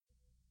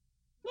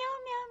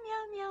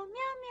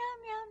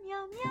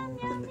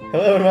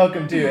Hello and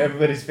welcome to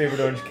everybody's favorite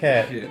orange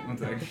cat. Shit, one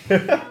second.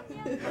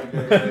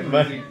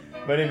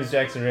 my name is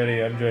Jackson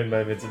Reddy. I'm joined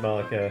by Vincent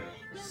Malika.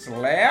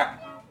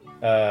 Slap.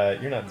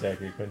 You're not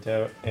Zachary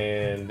Quinto.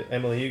 And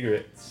Emily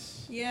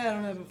Ugeritz. Yeah, I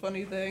don't have a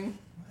funny thing.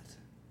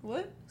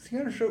 What? Was he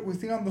on a show?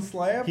 Was he on the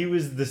slab? He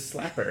was the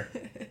slapper.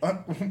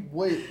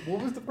 Wait,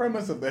 what was the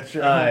premise of that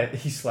show?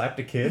 He slapped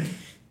a kid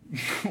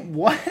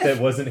What? that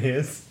wasn't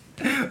his.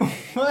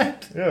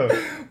 What? Oh.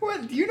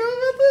 What? Do you know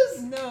about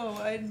this? No,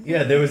 I.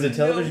 Yeah, there was a no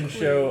television clue.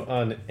 show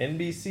on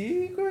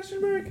NBC,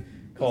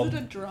 called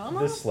Was it a drama?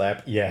 The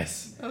Slap.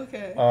 Yes.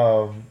 Okay.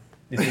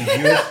 It's a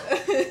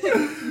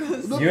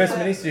U.S.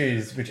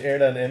 miniseries which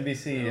aired on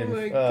NBC Oh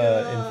my in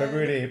God.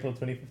 February to April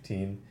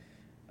 2015.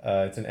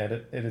 It's an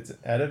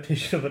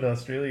adaptation of an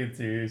Australian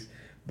series,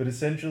 but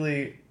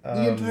essentially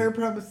The entire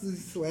premise is he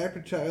slapped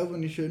a child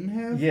when he shouldn't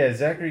have? yeah,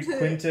 Zachary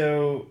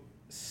Quinto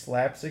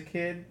slaps a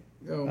kid.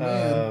 Oh,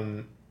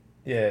 man.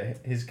 Yeah,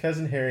 his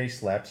cousin Harry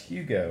slaps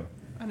Hugo.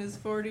 On his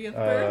 40th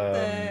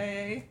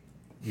birthday.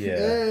 Yeah.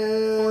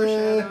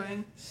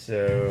 Foreshadowing.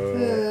 So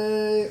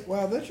Hey.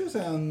 Wow, that show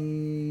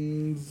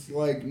sounds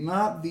like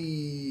not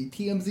the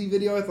TMZ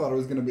video I thought it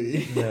was going to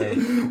be. No.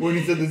 When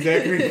he said the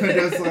Zachary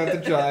Quinto slapped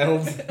a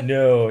child.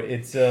 no,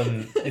 it's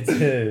a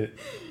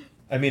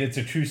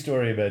true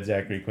story about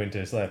Zachary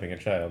Quinto slapping a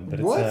child, but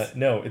it's What? not.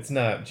 No, it's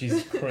not.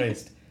 Jesus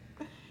Christ.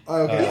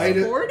 Okay, I He's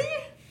did, 40?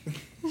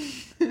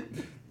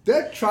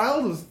 that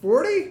child was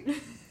 40?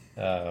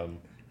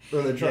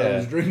 Or the child Yeah.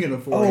 was drinking a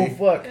 40? Oh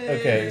fuck. Okay,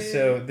 Hey.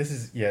 so this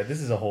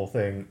is a whole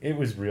thing. It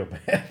was real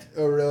bad.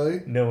 Oh,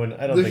 really? No one.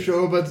 I don't The think.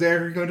 show about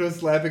Zachary Quinto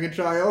slapping a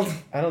child?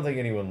 I don't think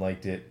anyone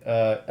liked it.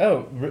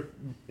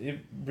 It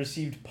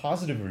received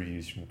positive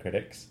reviews from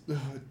critics,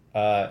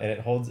 and it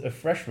holds a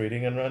fresh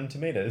rating on Rotten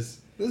Tomatoes.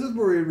 This is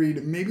where we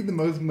read maybe the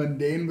most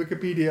mundane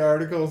Wikipedia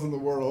articles in the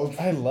world.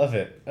 I love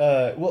it.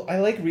 Well, I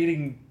like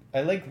reading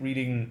Welcome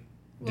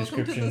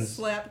to the descriptions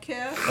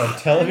Slapcast. of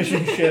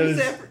television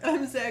shows.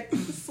 I'm Zach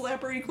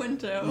Slappery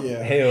Quinto.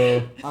 Yeah.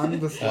 Heyo. I'm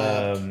the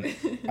slap.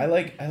 I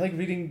like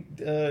reading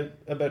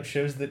about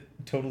shows that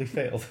totally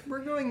failed. We're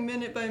going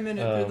minute by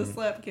minute through the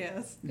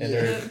Slapcast. and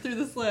they're Through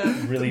the slap.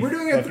 Really, We're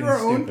doing it through our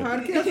fucking own stupid.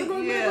 podcast. We're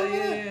going yeah, minute by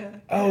yeah, minute. yeah.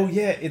 Oh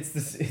yeah, it's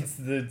the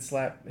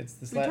slap. It's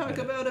the We slap. talk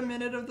minute. about a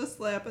minute of the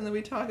slap, and then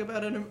we talk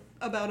about a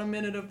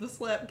minute of the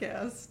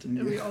Slapcast,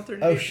 and we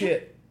alternate. Oh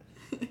shit.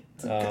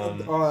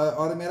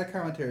 Automatic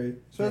commentary.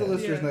 So the Yeah.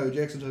 listeners Yeah. know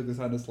Jackson took this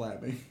on to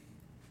slap me.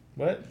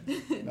 What?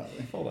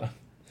 Nothing. Hold on.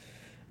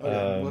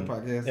 Okay, what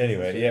podcast?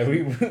 Anyway, yeah,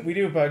 we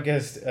do a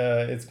podcast.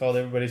 It's called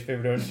Everybody's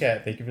Favorite Orange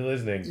Cat. Thank you for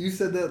listening. You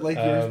said that like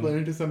you were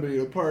explaining to somebody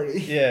at a party.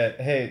 Yeah.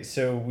 Hey,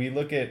 so we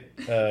look at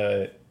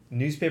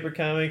newspaper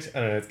comics.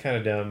 I don't know. It's kind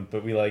of dumb,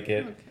 but we like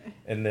it. Okay.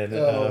 And then.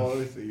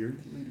 Oh, I see. You're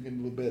leading in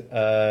a little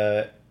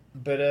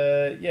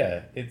bit.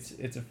 Yeah,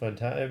 it's a fun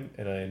time,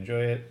 and I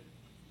enjoy it.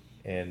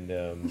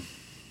 And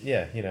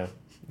yeah,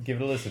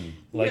 give it a listen.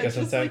 Like Yeah, us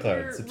on just like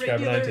SoundCloud. your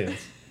Subscribe on regular- iTunes.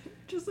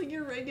 Just like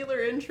your regular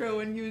intro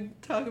when you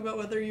talk about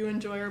whether you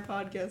enjoy our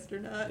podcast or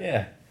not.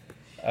 Yeah.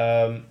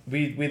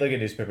 We look at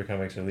newspaper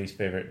comics, our least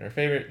favorite and our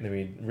favorite, and then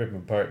we rip them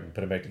apart and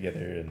put them back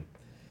together and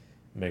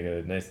make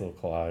a nice little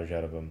collage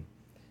out of them.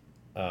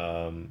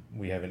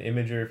 We have an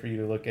imager for you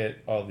to look at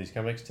all of these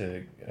comics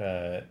to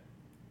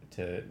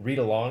read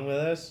along with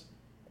us.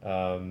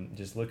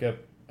 Just look up.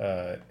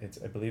 I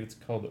believe it's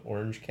called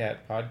Orange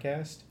Cat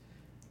Podcast.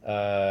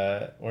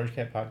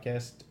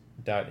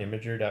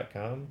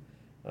 orangecatpodcast.imager.com.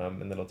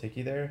 And that'll take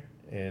you there.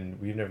 And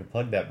we've never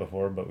plugged that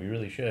before, but we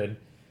really should.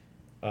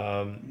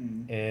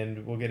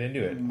 And we'll get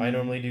into it. I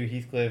normally do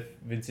Heathcliff,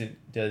 Vincent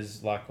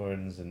does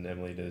Lockhorns, and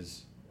Emily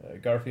does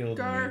Garfield.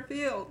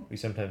 Garfield. We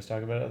sometimes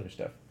talk about other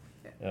stuff.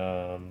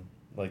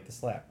 Like The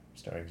Slap,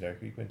 starring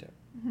Zachary Quinto.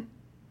 Mm-hmm.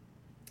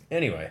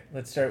 Anyway,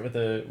 let's start with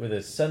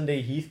a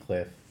Sunday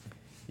Heathcliff,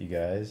 you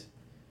guys.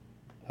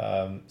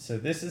 So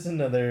this is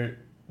another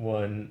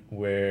one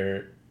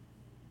where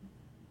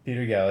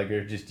Peter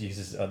Gallagher just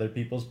uses other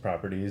people's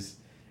properties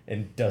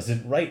and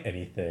doesn't write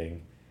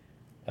anything.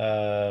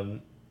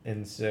 And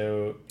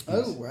so...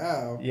 Oh,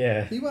 wow.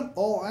 Yeah. He went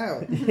all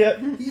out. Yep.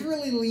 He's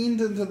really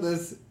leaned into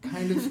this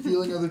kind of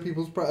stealing other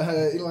people's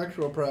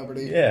intellectual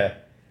property. Yeah.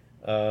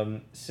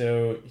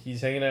 So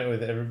he's hanging out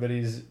with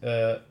everybody's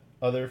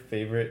other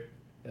favorite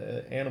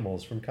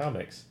animals from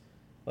comics.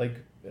 Like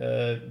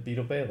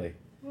Beetle Bailey.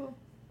 Well,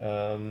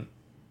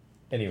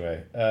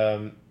 Anyway,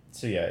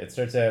 so yeah, it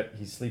starts out,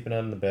 he's sleeping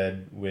on the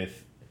bed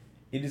with,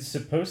 it is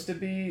supposed to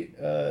be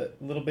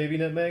little baby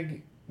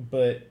Nutmeg,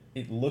 but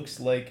it looks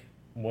like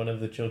one of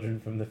the children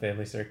from the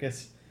Family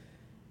Circus.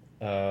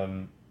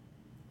 And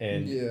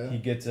Yeah. he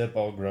gets up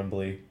all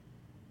grumbly,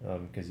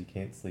 because he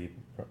can't sleep,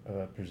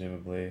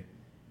 presumably.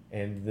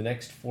 And the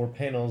next 4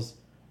 panels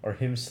are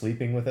him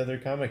sleeping with other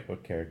comic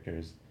book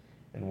characters.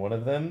 And one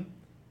of them,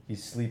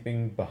 he's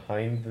sleeping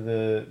behind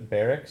the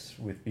barracks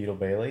with Beetle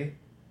Bailey.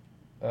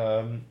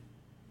 And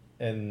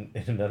in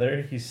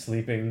another, he's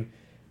sleeping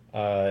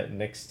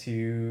next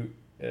to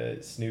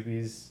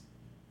Snoopy's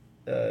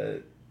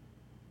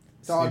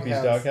Snoopy's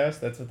Doghouse. doghouse.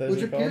 That's what those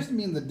Which are called. appears to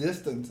be in the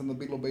distance on the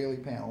Beetle Bailey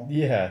panel.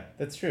 Yeah,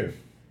 that's true.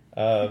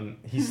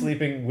 He's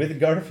sleeping with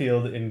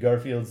Garfield in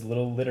Garfield's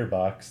little litter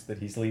box that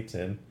he sleeps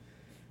in.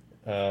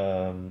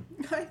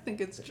 I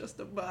think it's just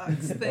a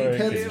box. Or Thank it That's you.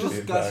 could be a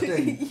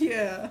disgusting.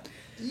 Yeah.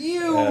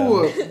 Ew!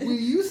 Will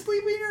you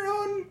sleep in your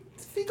own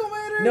fecal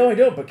matter? No, I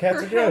don't. But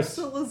cats Perhaps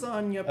are a gross.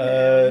 lasagna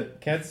pan.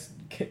 Cats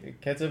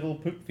have little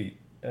poop feet.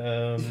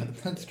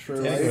 That's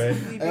true.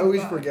 Anyway. I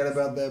always forget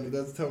about that, but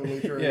that's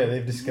totally true. Yeah, they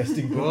have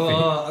disgusting poop feet.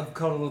 I've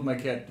cuddled with my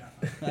cat.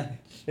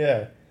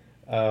 Yeah.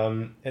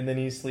 And then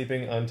he's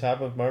sleeping on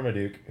top of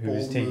Marmaduke, who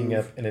is Bold taking move.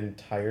 up an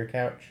entire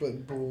couch.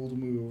 But bold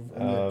move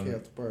on the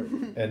cat's part.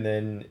 And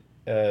then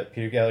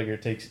Peter Gallagher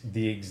takes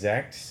the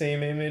exact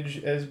same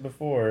image as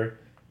before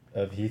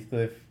of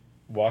Heathcliff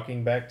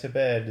walking back to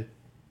bed.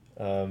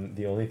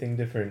 The only thing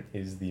different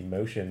is the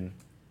motion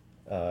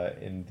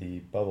in the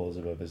bubbles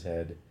above his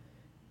head.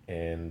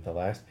 And the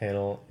last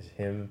panel is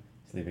him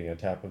sleeping on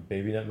top of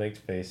Baby Nutmeg's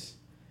face,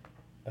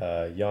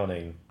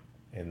 yawning,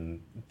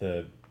 and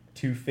the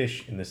two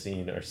fish in the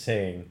scene are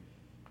saying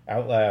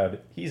out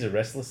loud, "He's a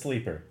restless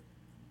sleeper."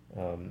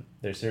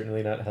 They're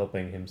certainly not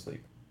helping him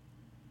sleep.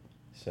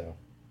 So,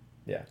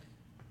 yeah.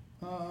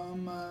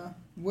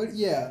 What?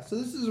 Yeah. So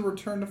this is a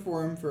return to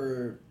form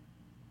for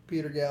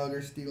Peter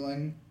Gallagher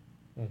stealing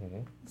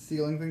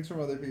things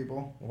from other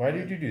people. Why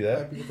did you do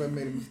that? Because I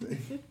made a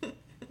mistake.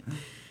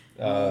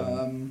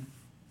 Um,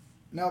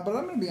 No, but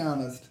I'm gonna be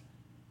honest.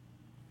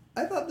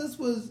 I thought this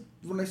was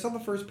when I saw the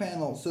first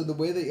panel. So the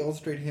way they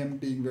illustrate him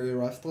being very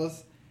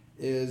restless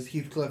is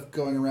Heathcliff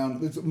going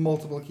around. There's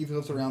multiple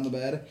Heathcliffs around the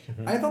bed.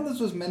 I thought this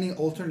was many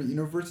alternate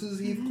universes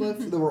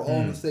Heathcliff that were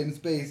all in the same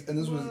space, and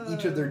this was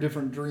each of their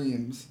different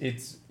dreams.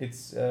 It's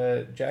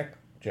Jack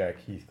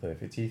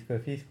Heathcliff. It's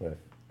Heathcliff.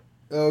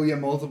 Oh yeah,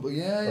 multiple.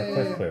 Yeah, Or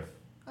yeah, yeah. Cliff.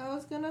 I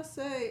was gonna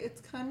say it's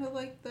kind of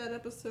like that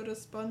episode of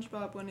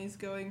SpongeBob when he's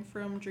going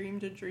from dream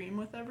to dream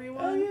with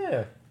everyone. Oh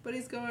yeah. But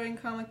he's going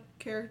comic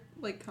strip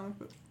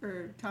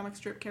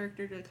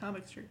character to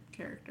comic strip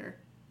character.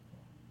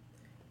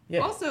 Yeah.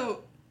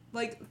 Also,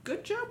 like,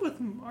 good job with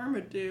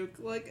Marmaduke.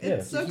 Like, it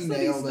Yeah. sucks He that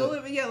he's nailed still it.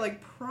 living. Yeah, like,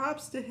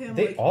 props to him.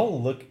 They like,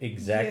 all look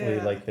exactly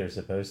Yeah. like they're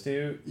supposed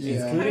to,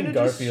 Yeah. including kind of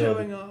just Garfield.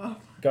 showing off.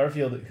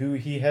 Garfield, who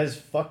he has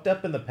fucked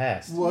up in the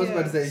past. Well, I was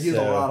about to say he has a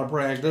So- lot of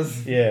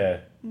practice.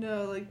 Yeah.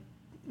 No, like,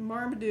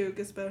 Marmaduke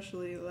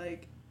especially,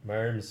 like,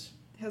 Marms.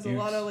 has a Dukes.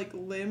 lot of, like,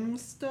 limb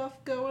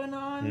stuff going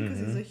on because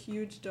he's Mhm. a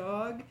huge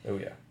dog. Oh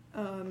yeah.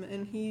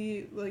 And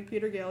he, like,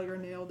 Peter Gallagher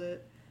nailed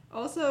it.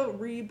 Also,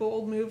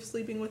 bold move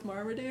sleeping with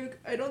Marmaduke.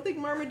 I don't think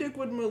Marmaduke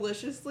would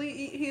maliciously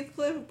eat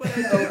Heathcliff, but I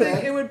do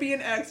think it would be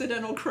an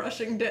accidental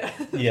crushing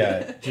death.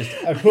 Yeah. Just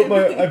I put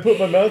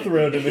my mouth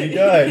around him and he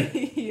died.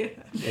 Yeah.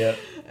 Yeah.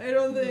 I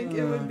don't think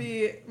it would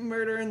be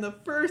murder in the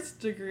first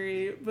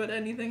degree, but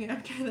anything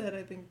after that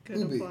I think could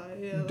It'd be apply.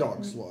 Yeah, dog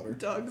like slaughter.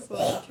 Dog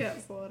slaughter,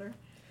 cat slaughter.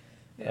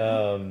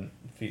 Yeah.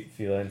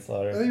 Feline I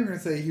slaughter. thought you were gonna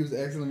say he was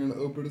accidentally gonna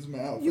open his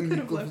mouth. You and could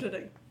have Heathcliff- left it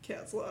at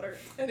cat slaughter.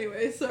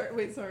 Anyway, sorry.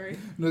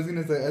 No, I was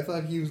gonna say I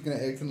thought he was gonna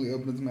accidentally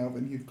open his mouth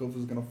and Heathcliff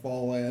was gonna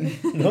fall in,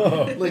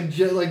 No. like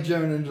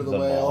Jonah into the The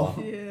whale.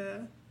 maw. Yeah.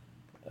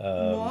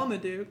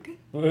 Marmaduke.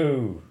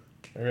 Woo.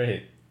 All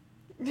right.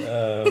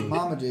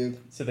 Marmaduke.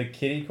 So the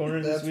kitty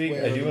corner That's this week,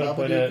 where I do want to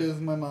point Marmaduke out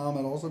is my mom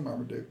and also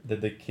Marmaduke.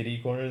 that the kitty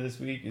corner this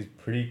week is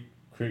pretty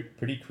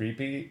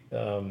creepy.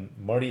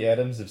 Marty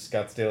Adams of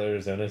Scottsdale,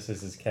 Arizona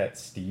says his cat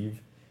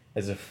Steve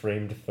has a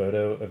framed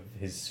photo of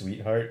his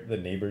sweetheart, the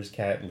neighbor's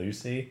cat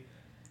Lucy.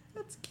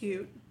 That's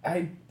cute.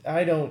 I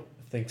don't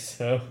think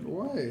so.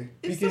 Why?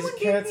 If Because someone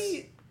gave cats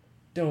me...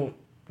 don't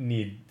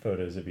need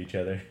photos of each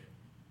other.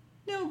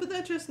 No, but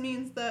that just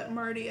means that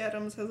Marty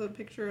Adams has a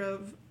picture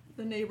of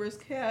the neighbor's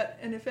cat,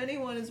 and if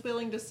anyone is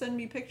willing to send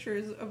me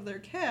pictures of their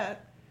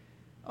cat,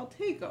 I'll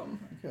take them.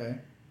 Okay.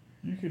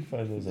 You can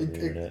find those on the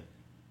internet.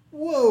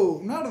 Whoa!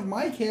 Not of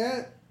my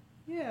cat.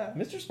 Yeah.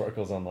 Mr.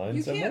 Sparkle's online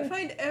You somewhere. can't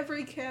find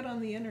every cat on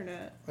the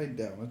internet. I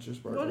doubt it's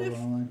just What Sparkle if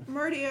online.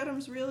 Marty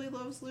Adams really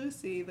loves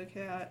Lucy, the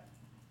cat,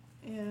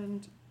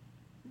 and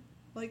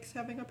likes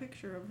having a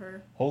picture of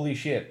her? Holy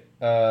shit.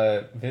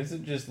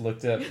 Vincent just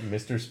looked up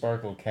Mr.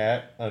 Sparkle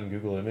cat on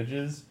Google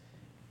Images,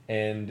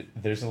 and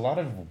there's a lot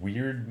of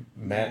weird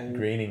matte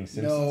graining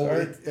Simpsons No,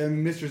 art.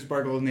 Mr.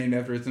 Sparkle is named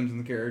after a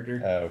Simpsons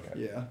character. Oh, okay.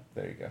 Yeah.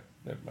 There you go.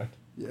 Never mind.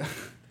 Yeah.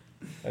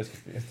 I was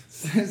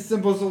confused.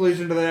 Simple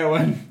solution to that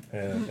one.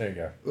 There you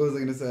go. What was I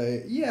gonna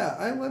say? Yeah,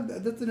 I love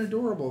that. That's an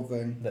adorable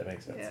thing. That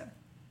makes sense.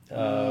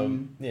 Yeah.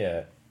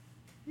 Yeah.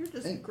 You're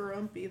just And-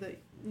 grumpy that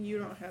you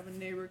don't have a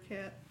neighbor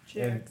cat,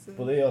 And, Jackson.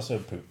 well, they also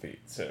have poop feet,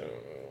 so...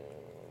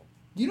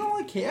 You don't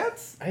like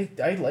cats? I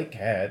like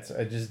cats.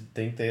 I just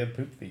think they have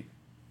poop feet.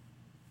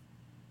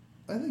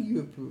 I think you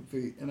have poop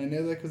feet, and I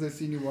know that because I've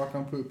seen you walk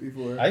on poop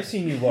before. I've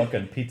seen you walk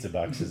on pizza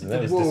boxes, and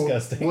that is Whoa,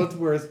 disgusting. What's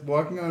worse,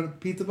 walking on a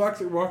pizza box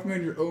or walking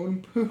on your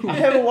own poop? I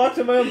haven't walked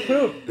on my own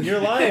poop. You're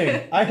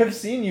lying. I have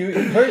seen you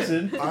in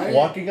person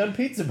walking on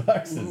pizza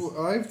boxes.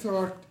 Well, I've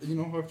talked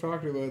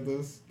about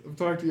this. I've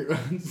talked to your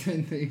aunt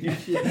Cindy.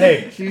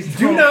 Hey, She's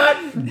do told- not,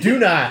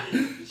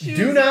 She was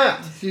do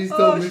not. She's Oh,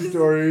 told me she's-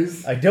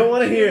 stories. I don't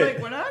want to hear Like,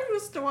 it. when I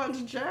used to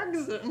watch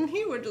Jackson,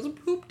 he would just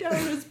poop down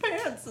his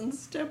pants and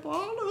step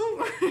all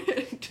over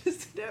it.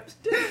 Just step.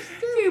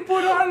 He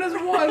put on his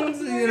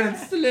onesie and it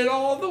slid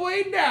all the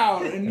way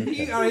down. And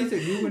I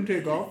said, you can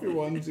take off your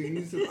onesie. And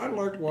he said, I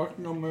like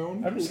walking on my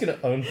own. I'm just gonna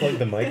unplug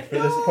the mic for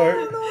this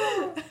part.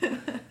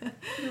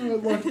 No.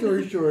 Long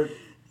story short,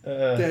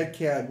 Uh, that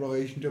cat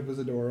relationship was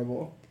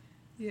adorable.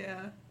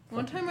 Yeah.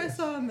 One time I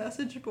saw a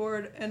message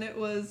board and it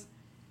was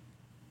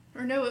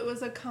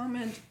a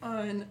comment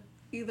on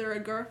either a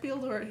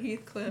Garfield or a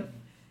Heathcliff,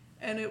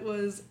 and it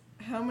was,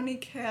 how many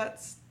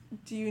cats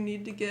do you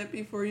need to get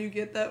before you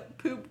get that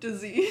poop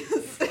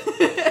disease?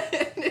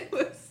 And it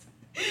was,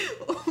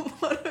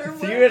 what are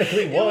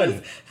Theoretically it was,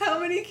 one. how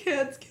many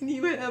cats can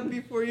you have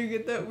before you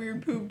get that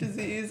weird poop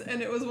disease?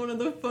 And it was one of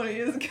the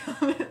funniest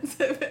comments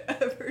I've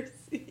ever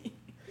seen.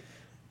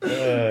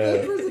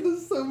 That person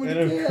has so much and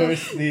of gas.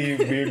 course, the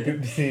weird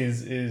poop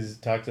disease is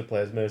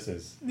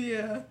toxoplasmosis.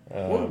 Yeah.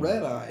 Or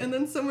red eye. And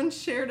then someone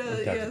shared Or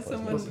a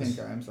someone Or pink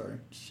eye, I'm sorry.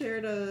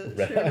 shared a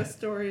Red shared eye. a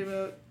story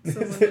about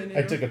someone they knew.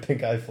 I took a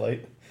pink eye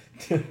flight.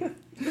 I'm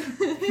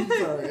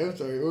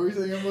sorry. What were you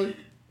saying, Emily?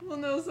 Well,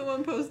 no,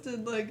 someone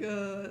posted like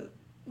a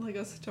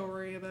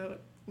story about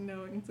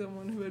knowing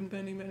someone who had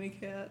many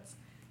cats,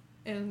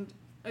 and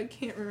I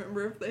can't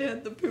remember if they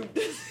had the poop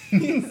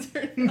disease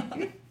or not.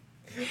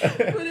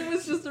 But it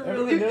was just a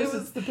really Everyone knows it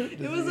was it's the poop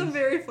it was a disease.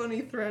 very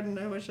funny thread, and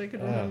I wish I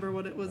could remember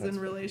what it was that's in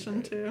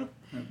relation to.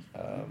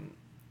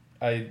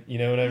 You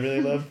know what I really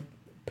love?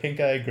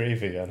 Pink eye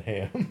gravy on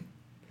ham.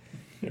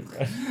 Never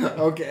mind.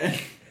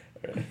 Okay.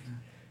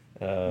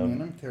 Um,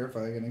 Man, I'm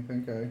terrified of getting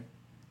pink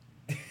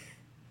eye.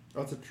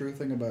 That's a true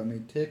thing about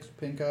me. Ticks,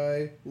 pink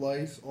eye,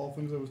 lice, all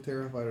things I was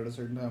terrified at a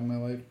certain time in my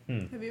life.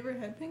 Have you ever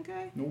had pink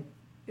eye? Nope.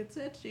 It's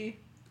itchy.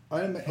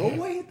 I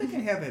think I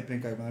have had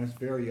pink eye when I was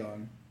very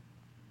young.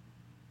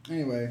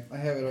 Anyway, I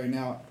have it right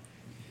now.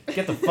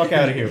 Get the fuck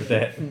out of here with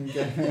that.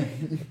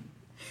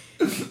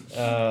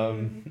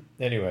 Okay.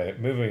 Anyway,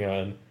 moving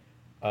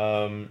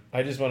on.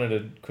 I just wanted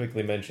to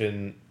quickly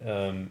mention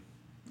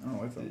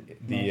Oh, it's a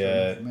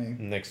the for me.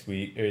 next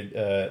week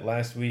or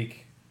last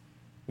week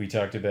we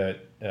talked about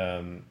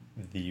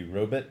the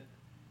robot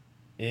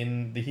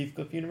in the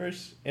Heathcliff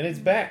universe, and it's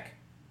back,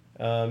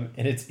 and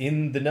it's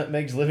in the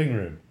Nutmeg's living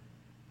room,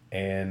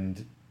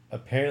 and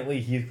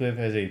apparently Heathcliff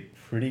has a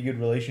pretty good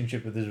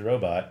relationship with his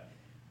robot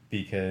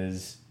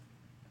because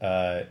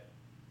they're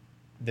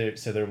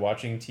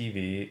watching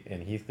TV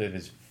and Heathcliff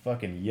is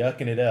fucking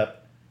yucking it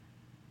up,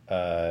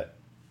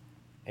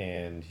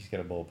 and he's got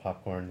a bowl of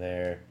popcorn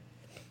there,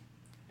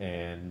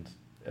 and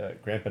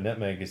Grandpa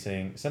Nutmeg is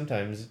saying,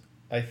 sometimes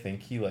I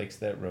think he likes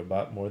that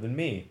robot more than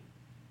me.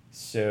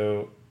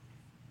 So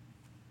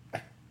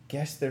I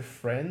guess they're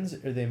friends,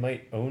 or they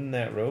might own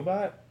that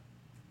robot.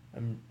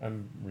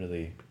 I'm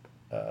really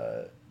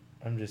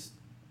I'm just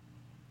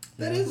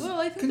That is- Well,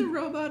 I think the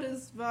robot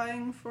is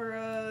vying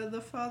for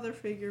the father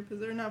figure,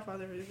 or not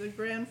father figure, the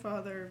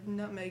grandfather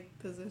Nutmeg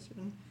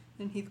position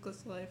in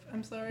Heathcliff's life.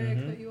 I'm sorry I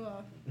cut you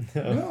off.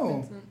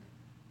 No, Vincent.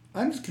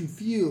 I'm just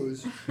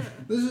confused.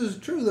 This is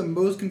true. The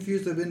most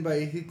confused I've been by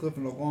Heathcliff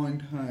in a long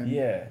time.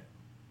 Yeah,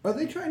 Are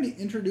they trying to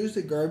introduce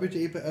a garbage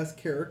ape-esque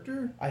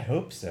character? I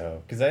hope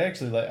so, because I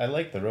actually I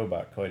like the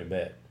robot quite a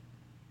bit.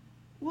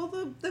 Well,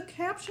 the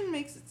caption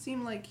makes it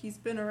seem like he's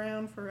been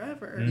around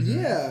forever. Mhm.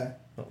 Yeah.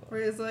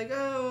 Where he's like,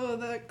 oh,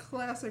 that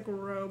classic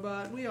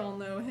robot. We all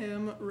know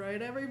him,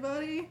 right,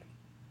 everybody?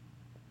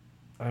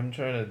 I'm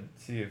trying to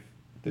see if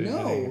there's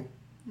No. any...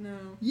 No.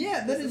 Yeah,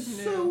 that This is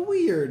is so new.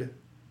 weird.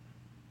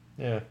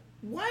 Yeah,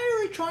 Why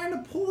are they trying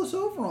to pull this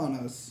over on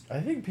us?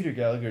 I think Peter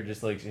Gallagher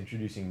just likes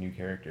introducing new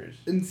characters.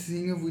 And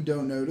seeing if we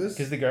don't notice?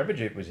 Because the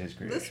Garbage Ape was his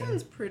creation. This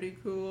one's pretty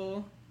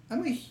cool.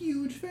 I'm a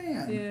huge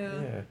fan.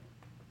 Yeah.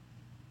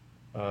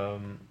 Yeah.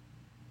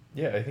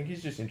 Yeah, I think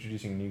he's just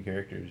introducing new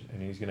characters,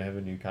 and he's gonna have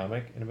a new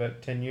comic in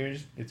about 10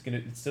 years. It's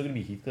still gonna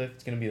be Heathcliff.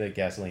 It's gonna be like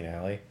Gasoline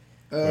Alley,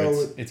 where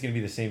Oh, it's gonna be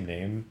the same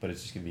name, but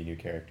it's just gonna be new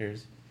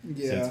characters.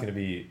 yeah. So it's gonna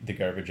be the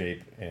Garbage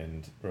Ape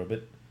and Robot.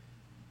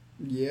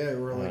 Yeah,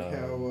 or like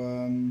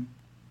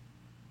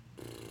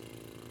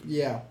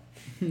yeah.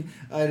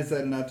 I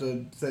decided not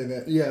to say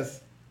that.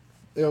 Yes.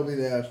 It'll be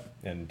that.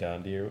 And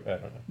Dondi, or I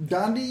don't know.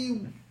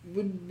 Dondi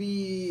would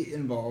be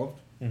involved.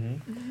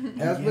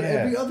 Mm-hmm. As would Yeah.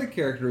 every other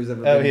character who's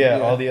ever Oh been. yeah,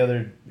 all the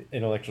other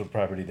intellectual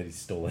property that he's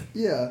stolen.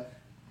 Yeah.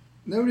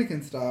 Nobody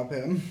can stop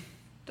him.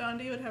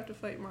 Dondi would have to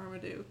fight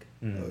Marmaduke.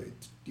 Mhm. Oh,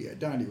 yeah,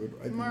 Dondi would.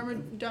 I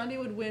think- Dondi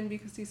would win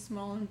because he's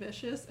small and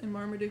vicious, and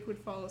Marmaduke would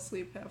fall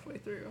asleep halfway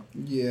through.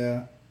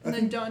 Yeah. And I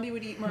then think, Dondi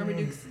would eat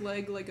Marmaduke's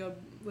leg like a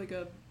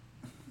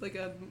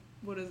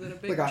what is it, a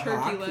big Like a turkey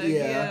hawk? leg?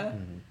 Yeah.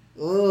 Mhm.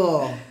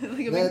 ugh. Like a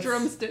big That's-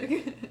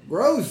 drumstick.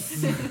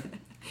 Gross. Nom,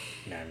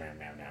 nom,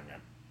 nom, nom,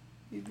 nom.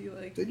 You'd be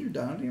like, Did your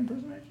Dondi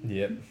impersonation?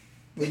 Yep.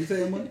 What did you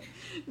say, Emily?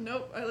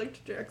 nope, I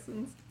liked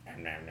Jackson's.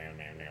 Nom, nom, nom,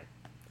 nom, nom.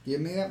 Give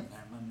me that.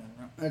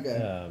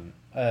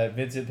 Okay.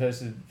 Vincent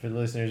posted, for the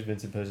listeners,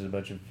 Vincent posted a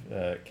bunch of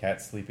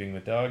cats sleeping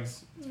with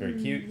dogs. It's very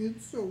cute.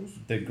 It's so.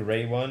 The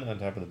gray one on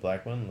top of the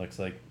black one looks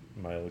like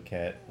my little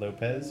cat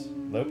Lopez.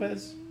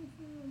 Lopez?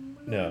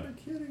 No. The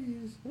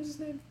kitties. What's his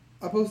name?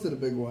 I posted a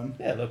big one.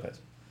 Yeah, Lopez.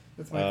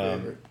 That's my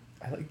favorite.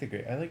 I like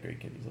gray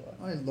kitties a lot.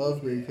 I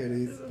love gray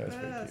kitties. They're the That's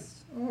pretty best.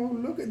 Oh,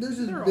 look at there's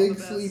this They're all big the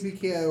best. sleepy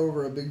cat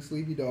over a big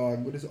sleepy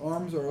dog, but his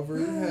arms are over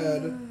his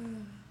head.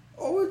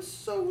 Oh, it's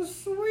so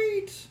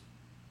sweet.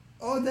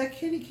 Oh, that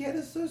kitty cat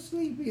is so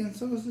sleepy, and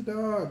so is the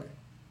dog.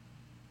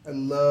 I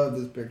love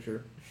this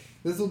picture.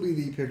 This will be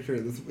the picture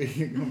this week,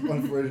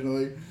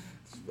 unfortunately.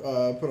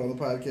 Put on the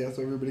podcast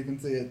so everybody can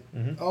see it.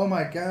 Mm-hmm. Oh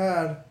my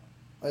god.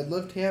 I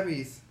love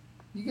tabbies.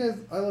 You guys,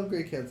 I love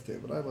gray cats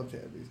too, but I love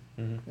tabbies.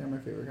 Mm-hmm. They're my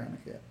favorite kind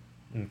of cat.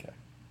 Okay.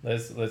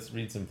 Let's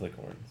read some flick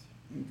horns.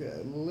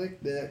 Okay,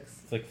 lick dicks.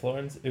 Flick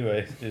Florence? Ooh,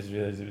 I just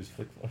realized it was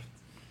Flick Florence.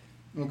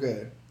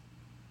 Okay.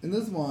 In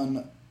this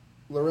one,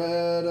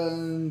 Loretta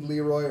and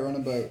Leroy are on a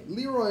boat.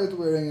 Leroy is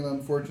wearing an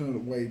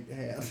unfortunate white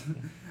hat.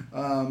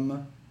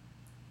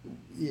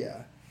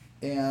 Yeah.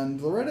 And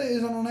Loretta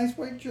is on a nice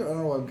white shirt. I don't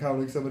know why I'm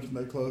commenting so much on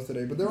their clothes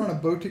today, but they're on a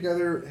boat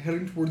together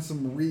heading towards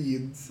some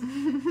reeds.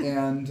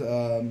 And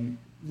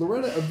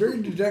Loretta, a very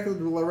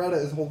dejected Loretta,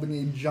 is holding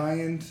a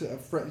giant, is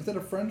that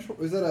a French,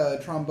 is that a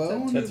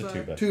trombone? That's a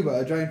tuba. Tuba,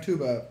 a giant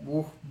tuba.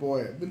 Ooh,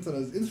 boy, Vincent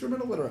is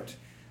instrumental literate.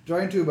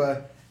 Giant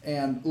tuba.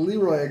 And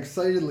Leroy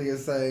excitedly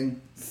is saying,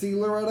 "See,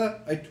 Loretta,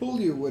 I told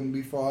you it wouldn't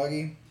be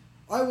foggy."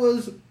 I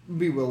was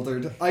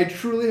bewildered. I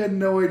truly had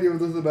no idea what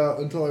this was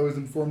about until I was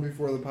informed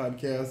before the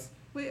podcast.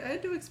 Wait, I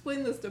had to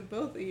explain this to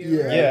both of you.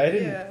 Yeah. right? Yeah, I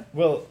didn't. Yeah.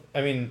 Well,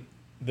 I mean,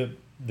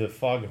 the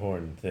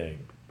foghorn thing,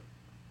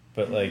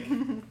 but like,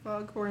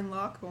 Foghorn,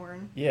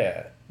 Lockhorn.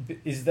 yeah,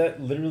 is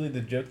that literally the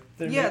joke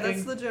they're Yeah, making?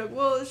 that's the joke.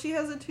 Well, she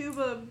has a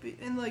tuba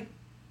in like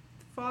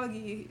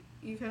foggy.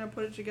 You kind of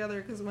put it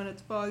together because when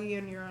it's foggy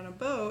and you're on a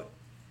boat,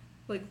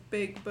 like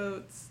big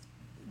boats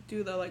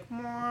do the like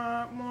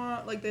mwah,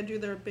 mwah, like they do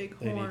their big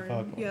They need horn.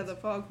 foghorns. Yeah, the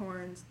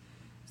foghorns,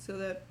 so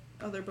that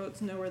other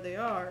boats know where they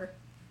are.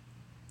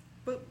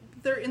 But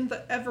they're in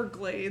the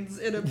Everglades.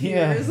 It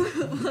appears.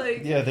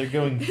 Like Yeah, they're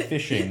going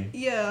fishing.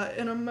 yeah,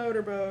 in a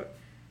motorboat.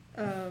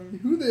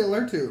 Who they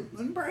alert to?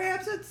 And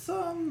perhaps it's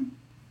a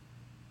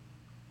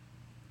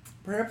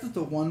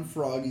one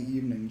froggy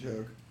evening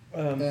joke.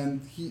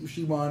 And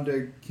she wanted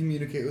to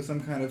communicate with some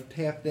kind of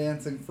tap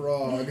dancing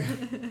frog.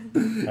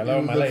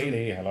 Hello, my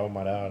lady. Hello,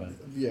 my darling.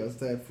 Yes,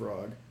 that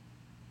frog.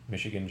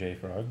 Michigan J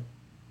Frog.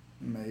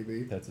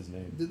 Maybe. That's his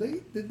name.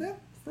 Did that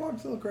frog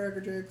sell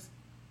Cracker Jacks?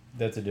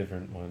 That's a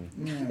different one.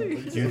 Yeah.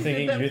 You're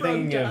thinking. That You're frog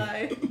thinking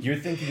die? You're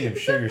thinking of Is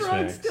Sugar that frog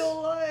Smacks. still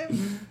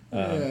alive?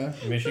 Yeah.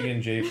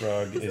 Michigan J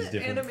Frog is an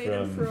different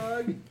animated from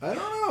frog I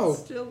don't know.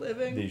 still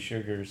living. the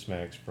Sugar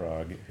Smacks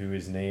frog, who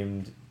is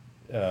named.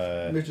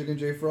 Michigan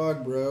J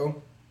Frog,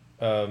 bro.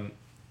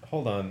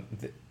 Hold on.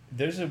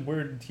 There's a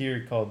word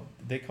here called.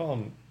 They call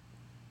him.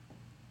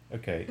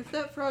 Okay. If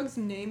that frog's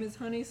name is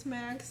Honey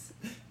Smacks,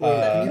 Wait,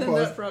 Uh, then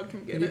that frog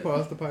can get Can you it.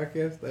 pause the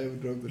podcast? I have a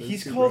joke that is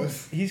He's too called.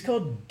 gross. He's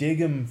called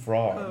Diggum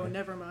Frog. Oh,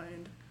 never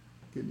mind.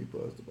 Can you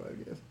pause the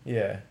podcast?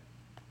 Yeah.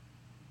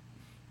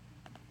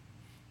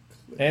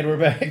 And we're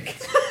back.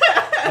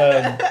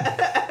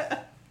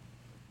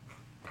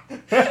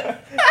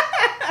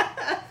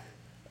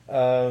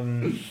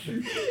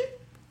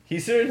 He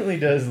certainly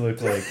does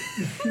look like.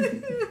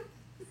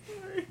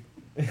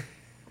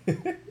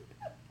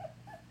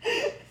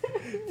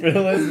 For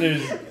the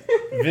listeners,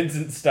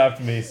 Vincent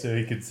stopped me so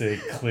he could say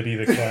Clitty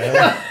the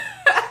Clown.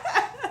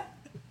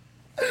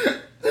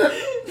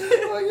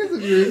 Well, I guess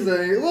if you were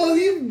saying, well,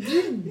 you've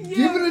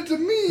given it to But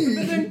me.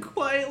 then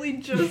quietly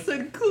just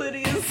said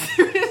Clitty as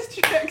soon as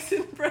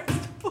Jackson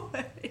pressed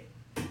play.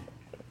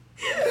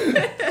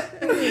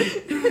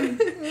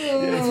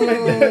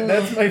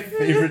 That's my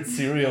favorite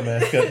cereal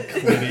mascot,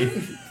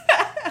 Clitty.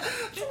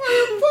 That's why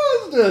I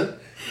paused it.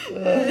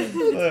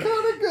 It's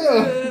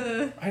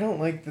Conica. I don't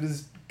like that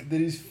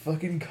he's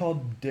fucking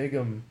called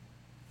Diggum.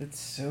 That's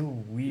so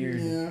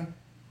weird. Yeah.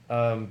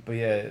 But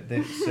yeah,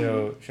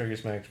 so Sugar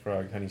Smacks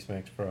Frog, Honey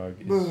Smacks Frog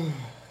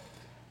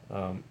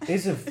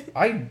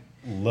I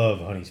love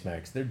Honey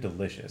Smacks. They're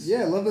delicious.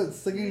 Yeah, I love that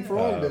singing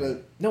frog did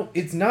it. No,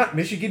 it's not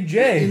Michigan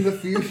J. In the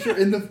future,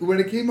 when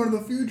it came out in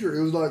the future,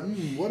 it was like,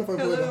 what if I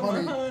put the Hello,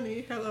 honey? my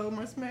honey. Hello,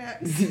 my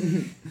Smacks.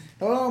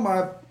 Hello,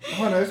 my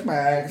honey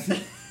smacks.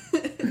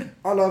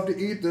 I love to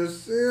eat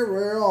this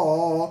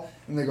cereal.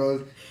 And they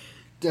goes,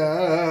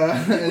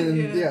 duh.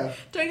 And yeah.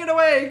 Take it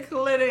away,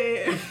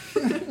 Clitty.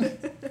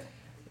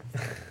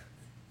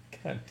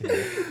 God damn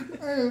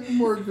it. I have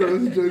more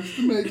gross jokes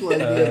to make like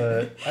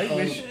that.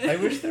 I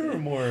wish there were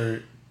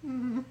more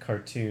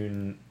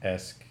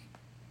cartoon-esque.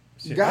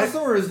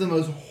 Gossamer is the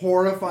most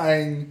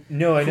horrifying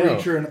No, I know.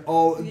 creature in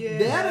all. Yeah.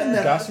 That and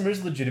that.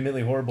 Gossamer's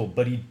legitimately horrible,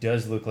 but he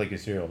does look like a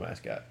cereal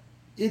mascot.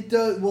 It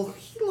does. Well,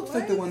 he looks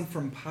like the Why one is-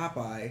 from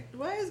Popeye.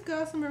 Why is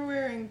Gossamer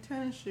wearing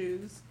tennis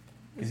shoes?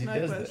 'Cause Is he my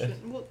does that.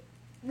 question. Well,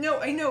 no,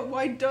 I know.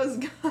 Why does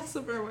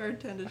Gossamer wear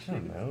tennis I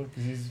don't shoes? know,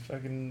 because he's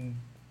fucking.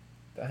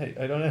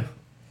 I don't know.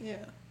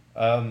 Yeah.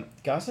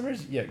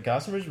 Gossamer's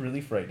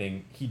really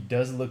frightening. He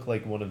does look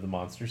like one of the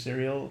Monster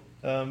cereal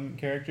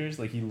characters.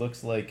 Like he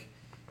looks like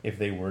if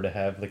they were to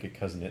have like a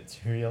cousinette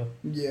cereal,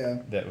 Yeah.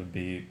 that would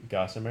be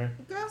Gossamer.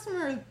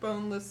 Gossamer is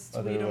boneless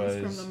Sweetums from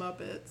Otherwise, the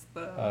Muppets,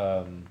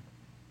 though.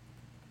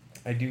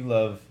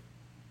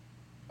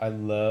 I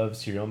love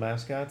cereal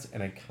mascots,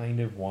 and I kind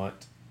of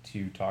want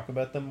to talk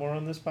about them more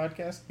on this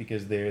podcast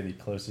because they're the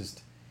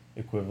closest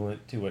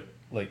equivalent to what,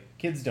 like,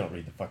 kids don't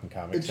read the fucking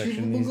comic It's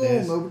section these Google.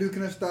 days. Nobody's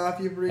gonna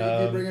stop you. Bring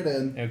it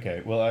in.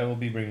 Okay, well, I will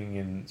be bringing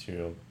in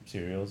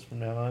cereals from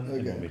now on, and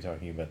Okay. we'll be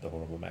talking about the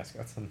horrible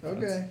mascots on the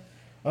Okay.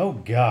 Oh,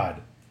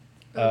 God.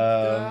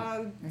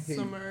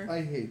 Summer.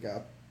 I hate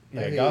God.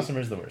 Yeah,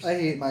 Gossamer's the worst. I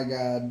hate my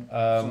God.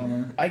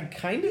 Summer. I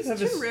kind of He's have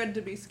too red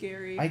to be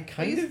scary. I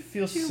kind He's of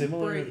feel too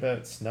similar bright.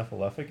 about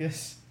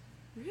Snuffleupagus.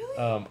 Really?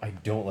 I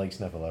don't like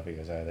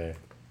Snuffleupagus either.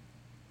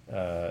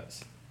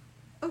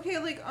 Okay,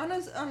 like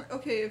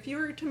okay, if you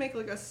were to make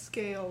like a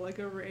scale, like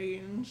a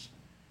range.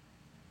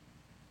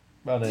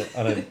 On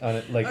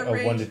a like A a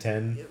range. 1 to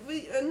 10.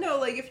 No,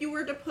 like if you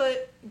were to put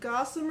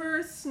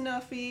Gossamer,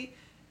 Snuffy,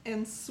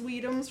 and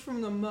Sweetums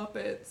from the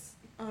Muppets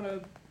on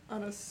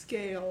a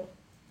scale.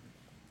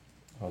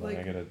 Hold on, like-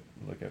 I gotta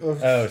look at. Of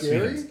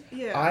scary? Sweetums.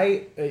 Yeah.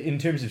 In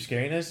terms of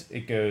scariness,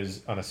 it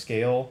goes on a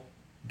scale.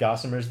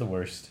 Gossamer's the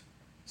worst.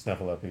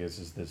 Snuffleupagus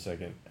is the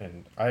second,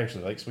 and I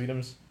actually like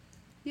Sweetums.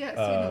 Yeah,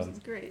 Sweetums um, is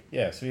great.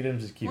 Yeah,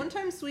 Sweetums is cute. One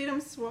time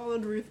Sweetums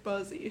swallowed Ruth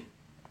Buzzy.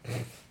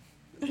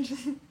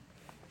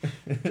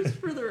 just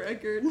for the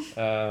record.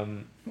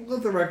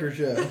 Let the record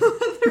show.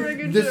 The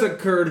record This show.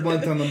 occurred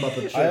once on the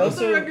Muppet Show. I Let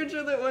also- the record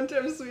show that one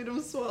time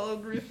Sweetums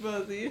swallowed Ruth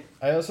Buzzy.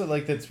 I also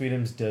like that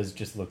Sweetums does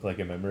just look like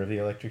a member of the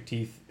Electric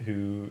Teeth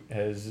who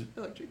has.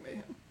 Electric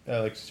Mayhem.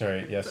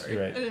 Sorry, yes, Sorry,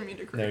 you're right. I didn't mean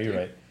to correct No, you're you.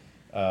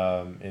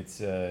 right. It's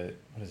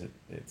what is it?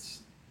 It's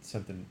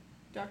something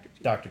Dr.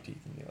 Teeth. Dr. Teeth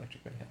in the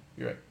Electric Mayhem.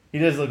 You're right. He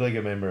does look like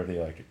a member of the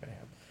Electric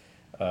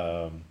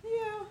Mayhem.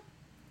 Yeah.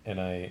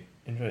 And I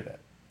enjoy that.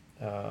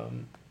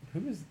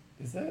 Who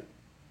is that?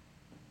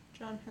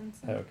 John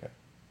Henson. Oh,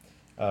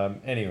 okay.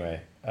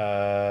 Anyway,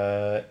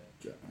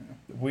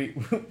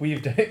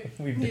 we've digressed.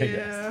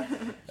 Yeah.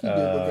 He did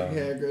look like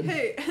Hagrid.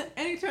 Hey,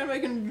 anytime I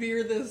can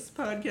veer this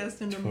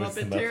podcast into Towards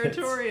the Muppet Muppets.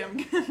 territory,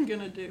 I'm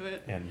gonna do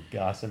it. And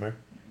Gossamer.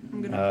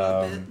 I'm gonna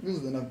love it. This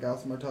is enough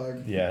Gossamer talk.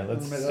 Yeah,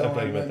 let's I don't stop have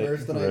talking about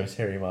nightmares the tonight. gross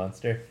hairy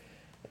monster.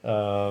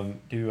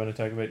 Do you want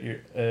to talk about your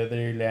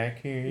other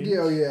lacquers? Yeah,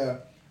 oh yeah.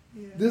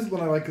 Yeah. This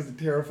one I like because it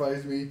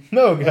terrifies me.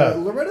 No, God.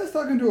 Loretta's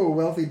talking to a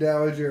wealthy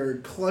dowager,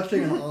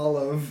 clutching an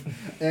olive,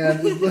 and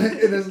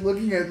is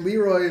looking at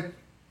Leroy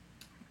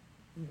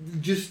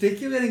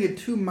gesticulating at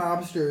two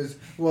mobsters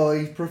while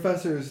a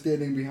professor is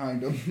standing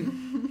behind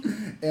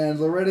him. And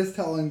Loretta's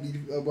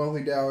telling the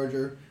wealthy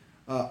dowager,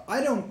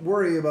 I don't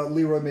worry about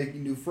Leroy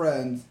making new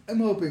friends. I'm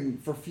hoping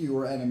for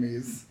fewer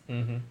enemies.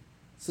 Mm-hmm.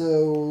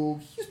 So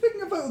he's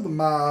picking a fight with the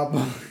mob.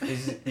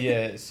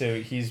 Yeah,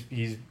 so he's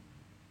picking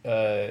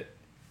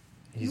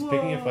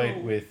a fight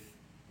Whoa. with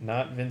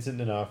not Vincent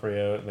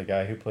D'Onofrio, the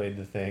guy who played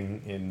the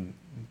Thing in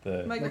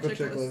the Michael Michael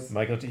Chiklis.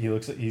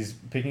 Chiklis. He's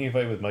picking a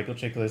fight with Michael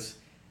Chiklis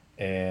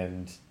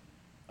and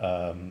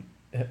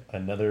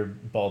another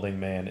balding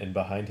man, and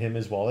behind him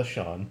is Wallace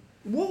Shawn.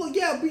 Well,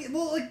 yeah,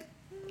 like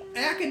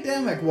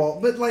academic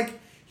Walt, but like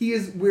he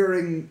is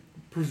wearing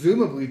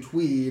presumably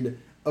tweed,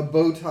 a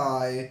bow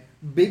tie,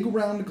 big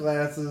round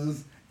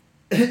glasses,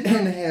 and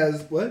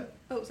has what?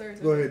 Oh, sorry.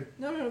 Go ahead.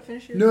 No,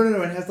 finish your.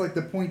 No, it has like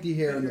the pointy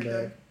hair in the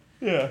Okay. back.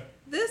 Yeah.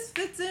 This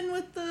fits in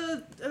with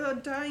the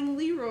dying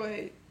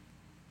Leroy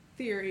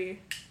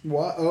theory.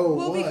 What? Oh,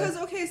 Well, what? because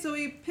okay, so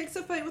he picks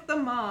a fight with the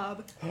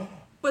mob,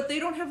 but they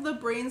don't have the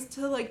brains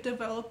to like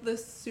develop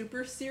this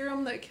super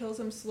serum that kills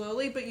him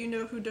slowly. But you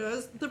know who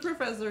does? The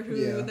professor who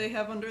Yeah. they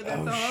have under their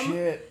Oh thumb.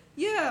 shit.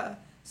 Yeah.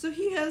 So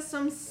he has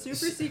some super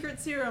secret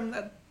serum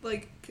that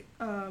like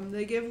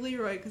they give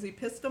Leroy because he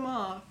pissed him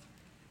off,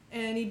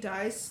 and he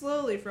dies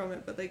slowly from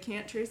it. But they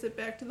can't trace it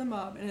back to the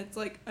mob, and it's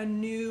like a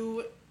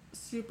new,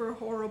 super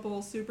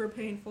horrible, super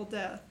painful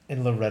death.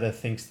 And Loretta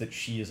thinks that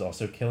she is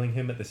also killing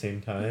him at the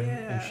same time,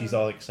 Yeah. and she's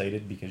all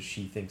excited because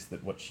she thinks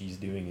that what she's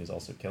doing is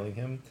also killing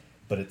him,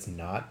 but it's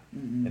not.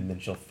 Mm-mm. And then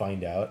she'll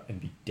find out and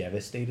be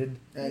devastated.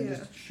 And Yeah.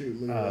 just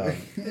shoot Leroy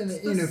in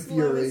It's a the fury.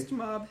 slowest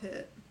mob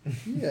hit.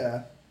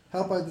 Yeah,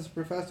 help by this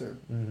professor.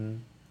 Mm-hmm.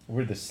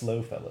 We're the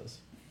slow fellas.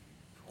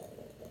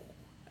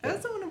 I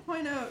also want to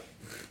point out,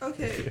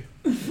 okay,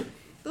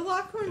 the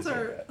Lockhorns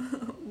are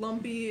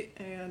lumpy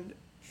and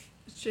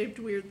shaped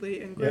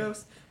weirdly and Yeah.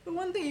 gross, but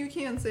one thing you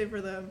can say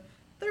for them,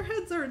 their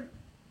heads are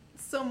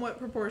somewhat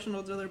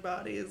proportional to their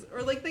bodies,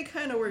 or like they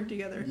kind of work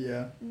together.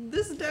 Yeah.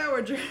 This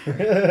dowager's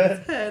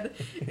head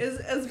is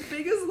as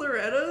big as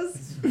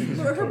Loretta's,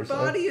 but her torso.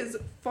 body is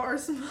far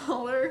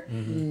smaller,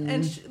 Mm-hmm.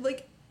 and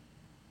like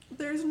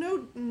there's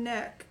no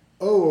neck,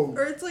 Oh.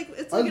 or it's like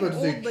I was an about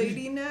to say, old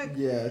lady neck.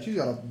 Yeah, she's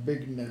got a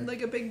big neck.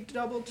 Like a big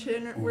double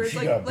chin, Ooh, where it's she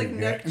got a like big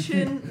neck neck.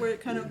 chin, where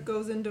it kind of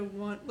goes into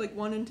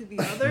one into the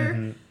other.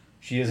 Mhm.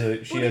 She has a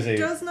But it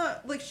does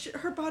not like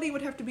her body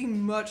would have to be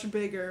much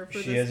bigger for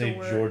she this has to a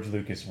work. George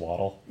Lucas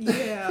waddle.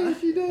 Yeah,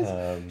 She does.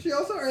 Um, She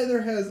also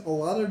either has a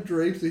lot of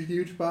drapes, a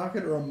huge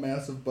pocket, or a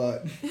massive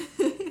butt.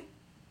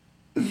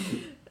 I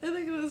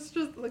think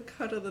the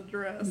cut of the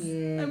dress.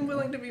 Yeah. I'm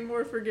willing to be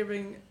more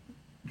forgiving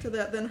to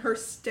that than her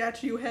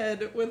statue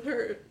head with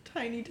her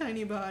tiny,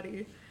 tiny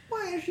body.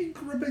 Why is she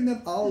gripping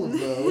that olive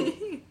though?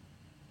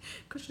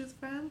 Because she's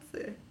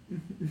fancy.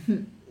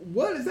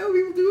 What is that? What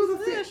people do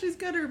with a Yeah, fish? she's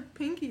got her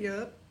pinky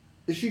up.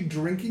 Is she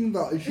drinking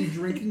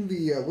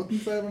the? What's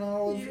inside of an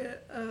olive? Yeah,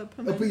 Oh,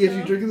 pimento. but yeah,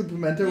 she's drinking the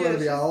pimento out of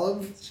the she's-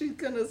 olive. She's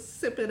gonna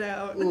sip it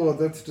out. Oh,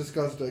 that's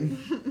disgusting.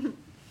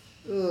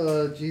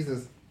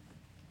 Jesus.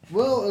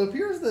 Well, it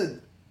appears that,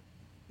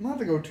 not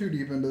to go too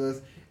deep into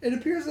this, it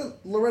appears that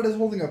Loretta's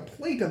holding a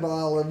plate of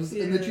olives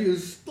and that she Yeah.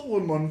 has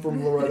stolen one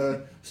from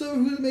Loretta. So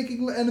who's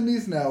making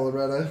enemies now,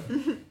 Loretta?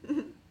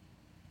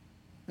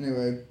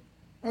 Anyway.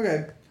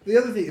 Okay. The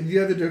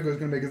other joke I was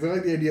going to make is I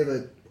like the idea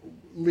that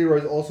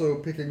Leroy's also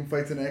picking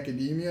fights in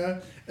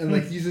academia, and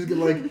like he's just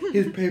gonna, like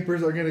his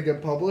papers are gonna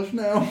get published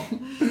now.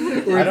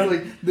 Or it's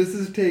like this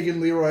is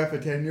taking Leroy off a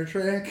tenure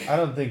track. I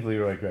don't think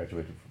Leroy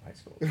graduated from high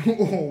school.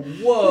 Oh,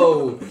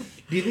 whoa!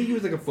 Do you think he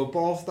was like a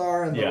football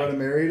star and Yeah. Loretta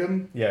married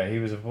him? Yeah, he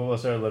was a football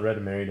star. Loretta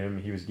married him.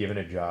 He was given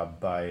a job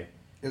by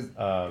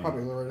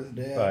Probably Loretta's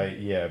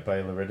dad.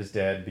 by Loretta's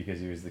dad because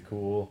he was the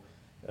cool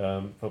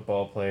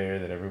football player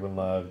that everyone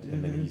loved,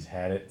 and then he's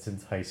had it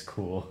since high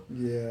school.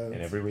 Yeah. And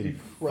it's everybody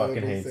incredibly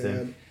fucking hates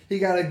him. sad. He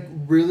got a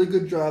really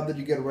good job that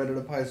you get right out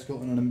of high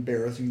school and an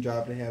embarrassing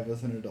job to have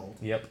as an adult.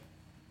 Yep.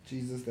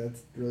 Jesus,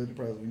 that's really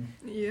depressing.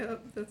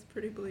 Yep, that's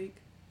pretty bleak.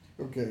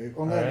 Okay,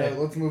 on that Alright.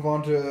 note, let's move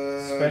on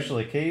to... Special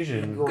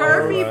occasion.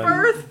 Garfy Uh,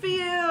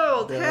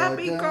 Birthfield!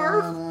 Happy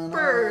Garf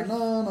birth!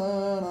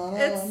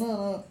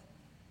 It's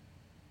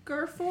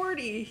Gar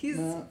 40. He's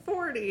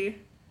 40.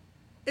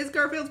 It's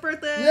Garfield's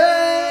birthday!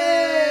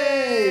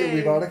 Yay!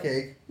 We bought a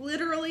cake.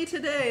 Literally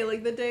today,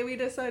 like the day we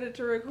decided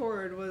to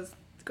record, was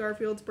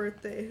Garfield's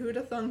birthday. Who'd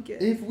have thunk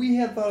it? If we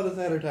had thought of this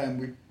ahead of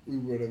time, we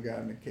would have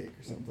gotten a cake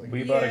or something.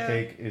 We Bought a Yeah.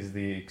 Cake is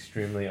the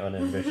extremely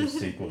unambitious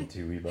sequel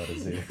to We Bought a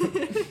Zoo.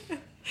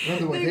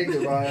 Depends on what cake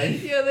they're buying.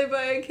 Yeah, they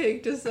buy a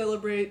cake to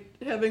celebrate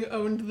having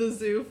owned the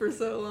zoo for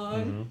so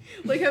long.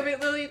 Like having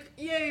like,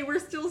 yay, we're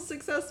still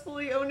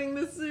successfully owning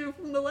the zoo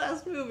from the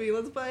last movie.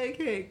 Let's buy a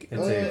cake.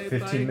 It's And a they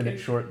buy 15-minute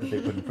cake. short that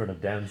they put in front of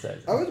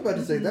Downsizing. I was about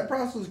to say, that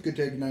process could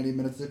take 90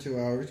 minutes to 2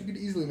 hours. You could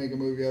easily make a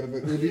movie out of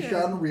it. It would be Yeah.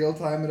 shot in real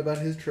time and about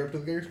his trip to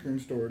the ice cream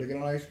store to get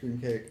an ice cream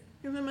cake.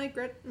 And then my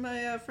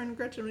friend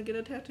Gretchen would get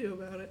a tattoo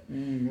about it.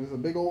 It was a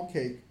big old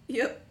cake.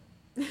 Yep.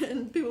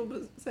 And people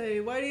would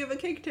say, "Why do you have a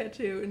cake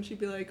tattoo?" And she'd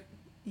be like,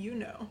 "You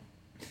know."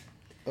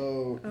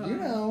 Oh, you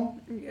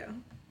know. Yeah.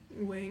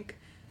 Wink.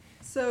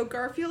 So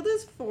Garfield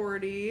is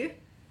 40.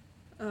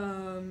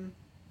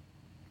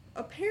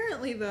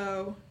 Apparently,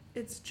 though,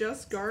 it's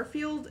just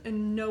Garfield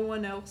and no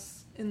one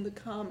else in the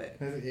comic.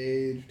 Has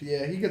aged.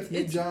 Yeah, he gets new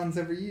It's- Johns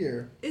every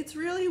year. It's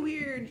really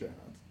weird Johns.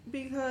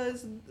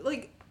 because,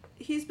 like,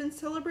 he's been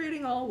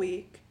celebrating all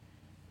week.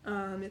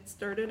 It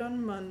started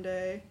on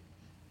Monday.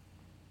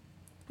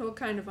 Well,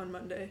 kind of on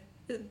Monday.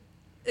 It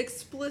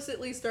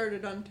explicitly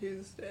started on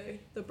Tuesday,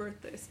 the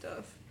birthday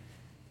stuff.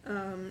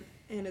 And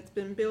it's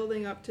been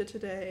building up to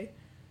today.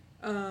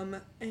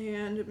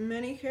 And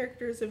many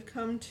characters have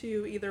come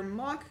to either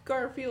mock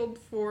Garfield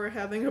for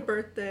having a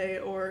birthday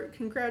or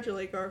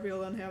congratulate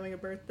Garfield on having a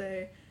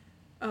birthday.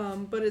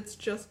 But it's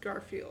just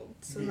Garfield,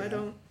 so I Yeah.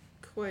 don't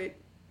quite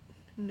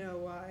know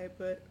why,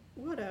 but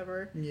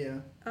whatever.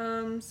 Yeah.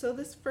 So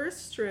this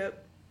first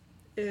strip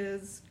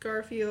is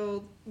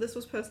Garfield. This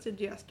was posted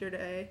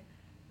yesterday.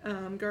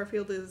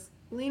 Garfield is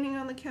leaning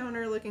on the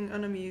counter looking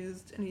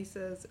unamused, and he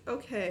says,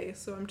 "Okay,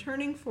 so I'm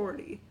turning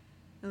 40."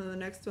 And then the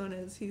next one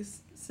is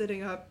he's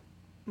sitting up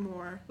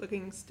more,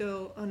 looking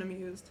still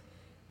unamused.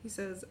 He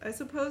says, "I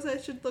suppose I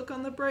should look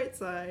on the bright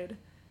side."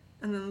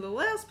 And then the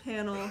last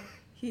panel,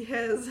 he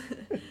has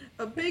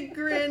a big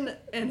grin,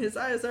 and his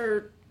eyes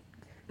are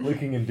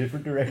Looking in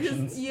different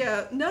directions.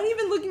 yeah, not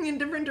even looking in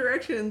different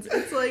directions.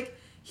 It's like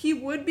he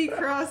would be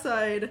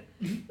cross-eyed.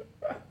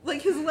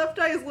 Like his left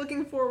eye is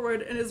looking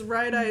forward and his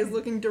right eye is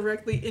looking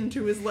directly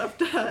into his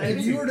left eye.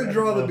 If you were to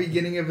draw the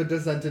beginning of A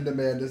Descent into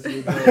Madness, you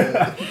would draw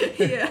it.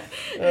 Yeah.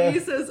 And he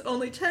says,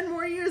 "Only 10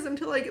 more years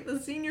until I get the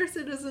senior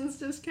citizens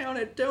discount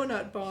at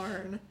Donut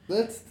Barn."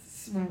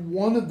 That's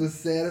one of the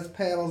saddest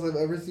panels I've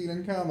ever seen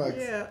in comics.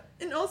 Yeah.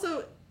 And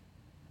also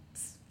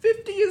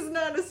 50 is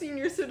not a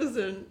senior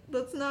citizen.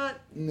 That's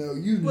not No,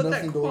 you've what that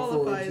nothing to look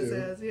forward qualifies to.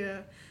 as,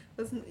 yeah.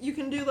 You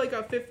can do like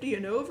a 50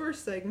 and over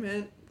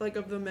segment, like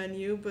of the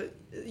menu, but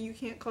you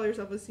can't call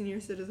yourself a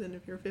senior citizen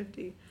if you're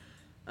 50.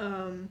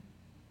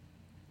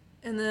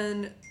 And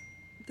then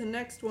the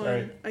next one,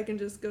 Sorry. I can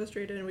just go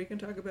straight in and we can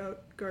talk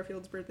about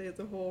Garfield's birthday as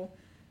a whole.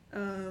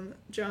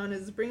 John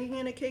is bringing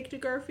in a cake to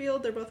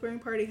Garfield. They're both wearing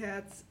party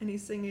hats, and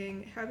he's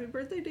singing "Happy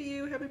Birthday to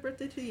you, Happy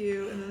Birthday to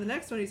you." And then the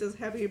next one he says,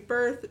 "Happy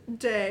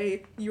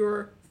birthday,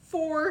 you're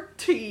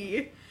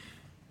 40."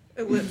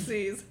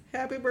 Ellipses.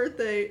 "Happy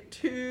birthday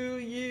to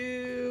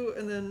you."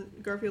 And then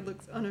Garfield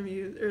looks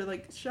unamused or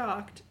like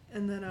shocked.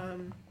 And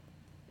then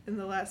in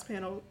the last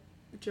panel,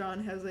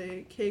 John has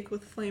a cake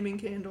with flaming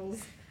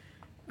candles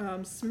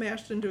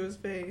smashed into his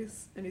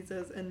face, and he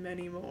says, "And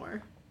many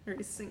more." Or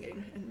he's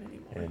singing and many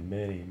more. And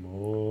many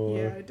more.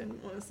 Yeah, I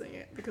didn't want to sing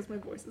it because my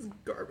voice is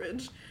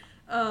garbage.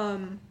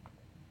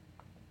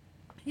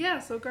 Yeah,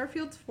 so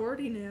Garfield's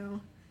 40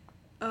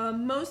 now.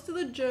 Most of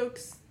the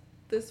jokes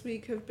this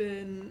week have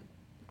been,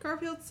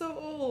 Garfield's so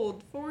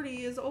old.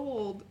 40 is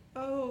old.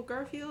 Oh,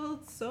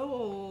 Garfield's so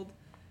old.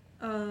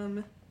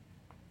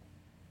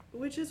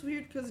 Which is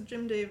weird because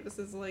Jim Davis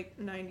is like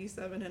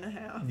 97 and a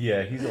half.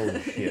 Yeah, he's old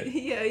as shit.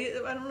 Yeah,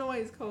 I don't know why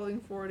he's calling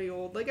 40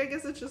 old. Like, I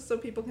guess it's just so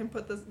people can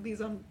put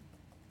these on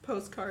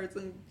postcards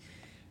and,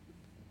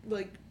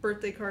 like,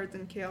 birthday cards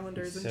and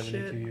calendars He's and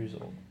 72 shit. years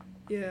old.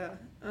 Yeah.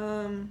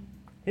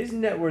 His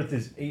net worth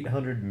is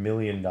 $800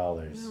 million.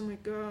 Oh my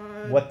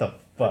god. What the I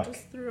fuck?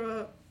 just threw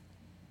up.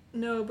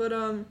 No, but,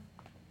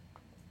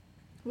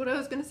 what I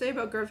was going to say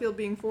about Garfield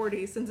being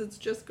 40, since it's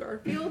just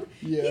Garfield,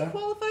 he Yeah.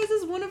 qualifies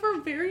as one of our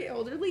very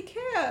elderly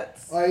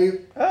cats.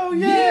 Oh,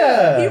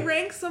 yeah! He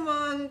ranks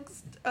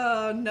amongst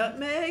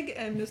Nutmeg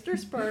and Mr.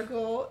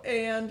 Sparkle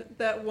and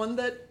that one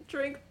that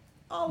drank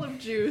olive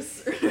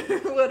juice or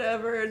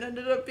whatever and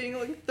ended up being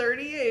like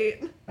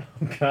 38. Oh,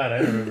 God, I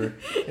remember.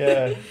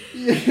 Yeah.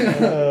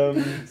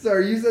 Yeah.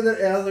 Sorry, you said that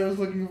as I was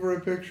looking for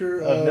a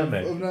picture Of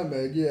Nutmeg. Of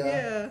Nutmeg,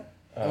 yeah.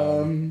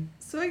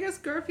 So I guess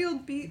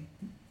Garfield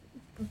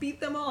beat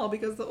them all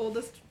because the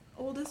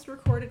oldest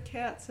recorded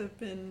cats have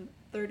been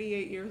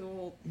 38 years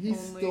old. He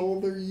only. stole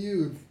their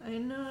youth. I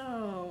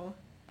know.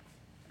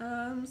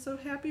 So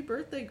happy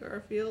birthday,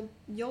 Garfield.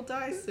 You'll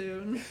die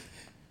soon.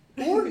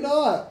 Or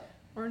not.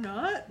 Or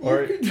not?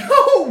 Or,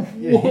 No!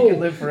 yeah, he could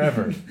live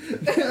forever.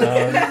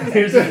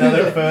 Here's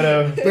another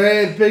photo.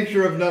 Bad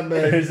picture of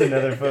Nutmeg. Here's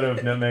another photo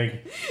of Nutmeg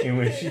in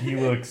which he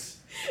looks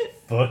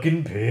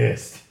fucking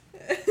pissed.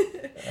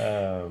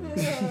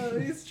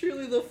 He's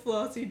truly the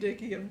Flossie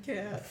Dicky of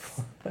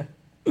cats.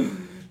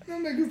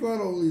 Nutmeg is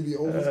not only the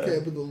oldest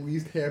cat, but the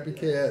least happy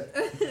cat.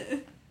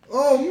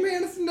 Oh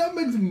man, it's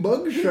Nutmeg's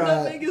mugshot.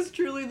 Nutmeg is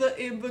truly the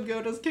Abe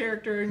Vigoda's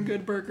character in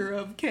Good Burger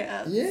of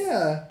cats.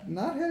 Yeah,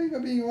 not happy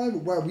about being alive.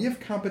 Wow, we have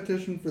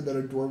competition for that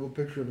adorable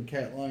picture of a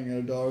cat lying on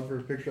a dog for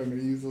a picture I'm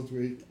going to use this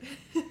week.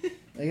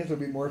 I guess it would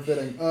be more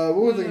fitting. What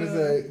was I going to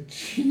say?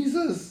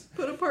 Jesus.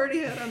 Put a party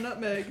hat on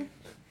Nutmeg.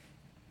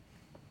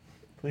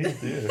 Please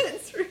do.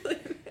 It's really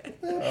bad.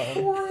 That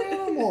poor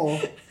animal.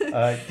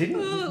 At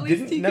least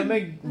Didn't he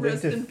Nutmeg can live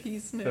rest to in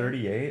peace now.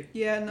 38?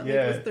 Yeah,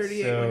 Nutmeg was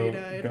 38 so when he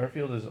died.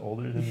 Garfield is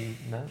older than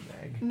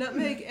Nutmeg.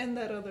 Nutmeg and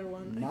that other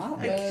one. I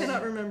Nutmeg.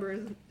 cannot remember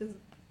is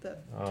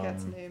that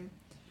cat's Um, name.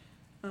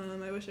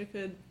 I wish I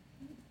could.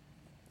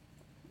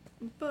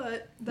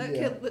 But that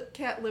Yeah.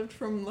 cat lived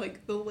from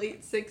like the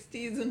late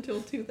 60s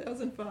until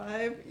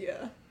 2005.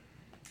 Yeah.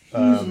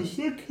 Jesus,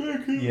 that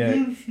cat can yeah.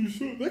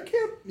 live. That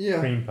cat, yeah.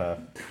 Cream Puff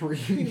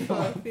Cream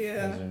puff.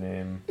 Yeah. is her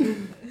name.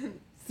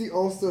 See,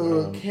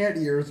 also, cat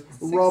ears,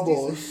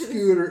 Rubble,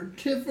 Scooter,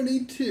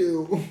 Tiffany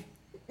 2.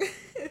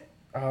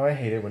 Oh, I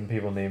hate it when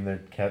people name their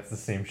cats the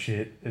same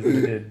shit as they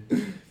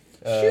did.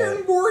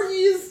 Sharon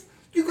Voorhees,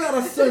 you got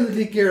a son to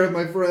take care of,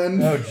 my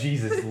friend. Oh,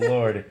 Jesus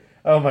Lord.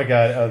 Oh my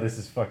God. Oh, this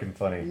is fucking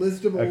funny.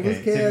 List of Okay,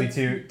 oldest cats.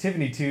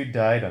 Tiffany 2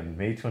 died on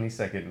May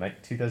 22nd,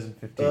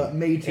 2015.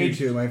 May 2 Age-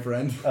 too, my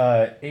friend.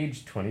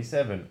 Age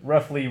 27.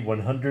 Roughly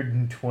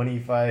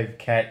 125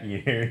 cat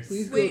years.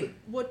 Please go Wait,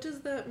 what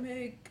does that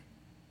make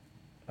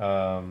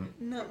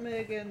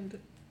Nutmeg and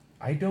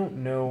I don't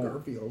know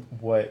Garfield.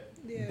 what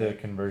yeah. the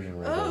conversion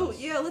rate Oh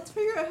is. yeah, let's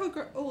figure out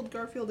how old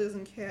Garfield is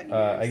in cat years.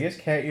 I guess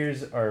cat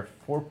years are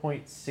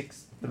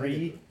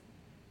 4.63.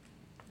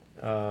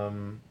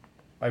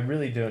 I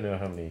really don't know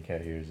how many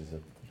cat years is a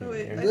Oh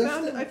wait, human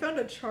year. I found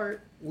a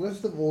chart.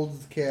 List of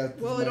oldest cats.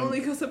 Well, is it my only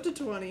goes up to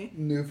 20.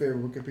 new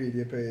favorite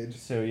Wikipedia page.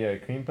 So yeah,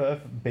 Cream Puff,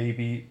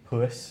 Baby,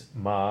 Puss,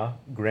 Ma,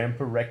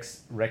 Grandpa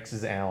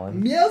Rex's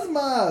Allen,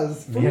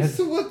 Miasmas from Mias-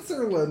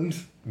 Switzerland.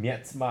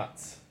 Mietz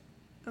Matz.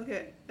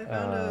 Okay, I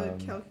found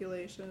a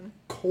calculation.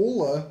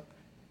 Cola.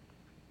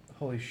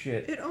 Holy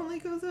shit. It only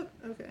goes up.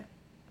 Okay.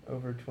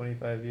 Over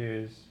 25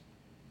 years.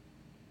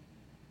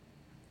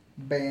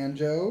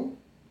 Banjo.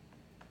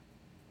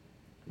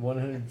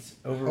 100,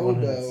 over Hobo.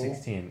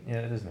 116.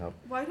 Yeah, that doesn't help.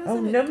 Why doesn't Oh,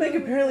 it Nutmeg go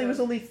apparently with was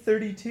that? only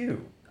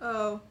 32.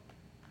 Oh.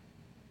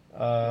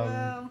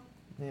 Wow.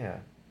 Yeah.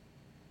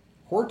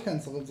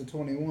 Hortense lives at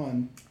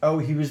 21. Oh,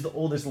 he was the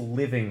oldest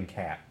living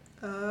cat.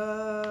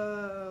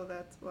 Oh,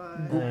 that's why.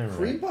 Alright.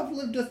 Cream Puff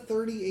lived to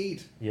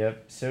 38.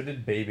 Yep, so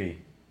did Baby.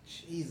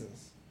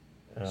 Jesus.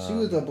 She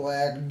was a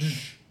black.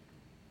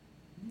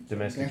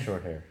 Domestic Okay.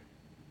 short hair.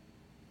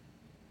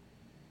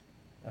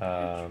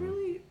 It's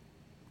really.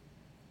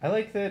 I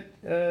like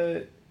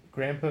that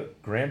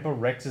Grandpa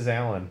Rex's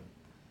Allen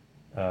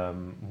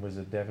was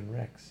a Devon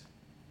Rex,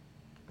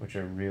 which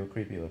are real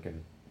creepy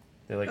looking.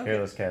 They're like Okay.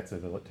 hairless cats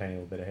with a tiny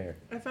little bit of hair.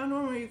 I found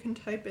one where you can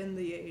type in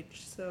the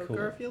age. So Cool.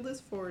 Garfield is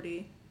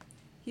 40.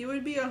 He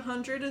would be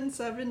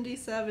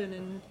 177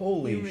 in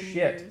Holy human shit.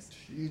 years.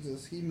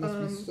 Jesus, he must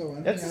be so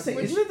unhappy. That's the same.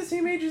 Isn't it the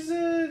same age as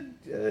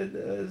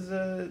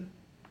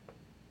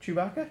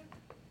Chewbacca?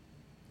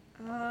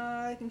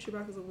 I think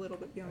Chewbacca's a little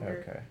bit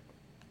younger. Okay.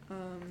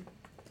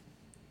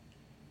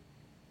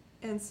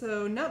 And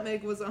so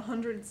Nutmeg was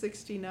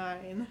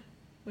 169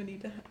 when he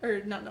died.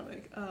 Or not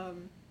Nutmeg.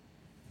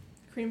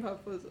 Cream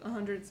Puff was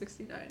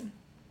 169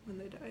 when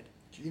they died.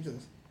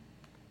 Jesus.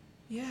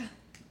 Yeah.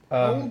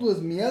 How old was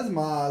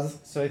Miasmaz?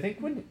 So I think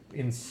when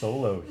in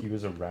Solo he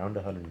was around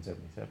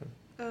 177.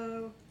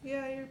 Oh,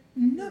 yeah, you're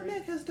Nutmeg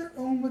right. has their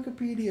own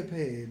Wikipedia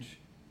page.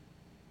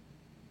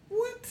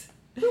 What?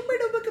 Who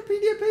made a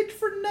Wikipedia page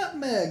for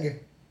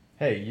Nutmeg?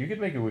 Hey, you could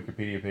make a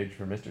Wikipedia page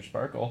for Mr.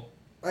 Sparkle.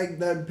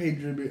 That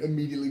page would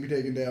immediately be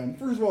taken down.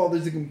 First of all,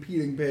 there's a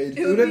competing page.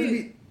 It It would would have to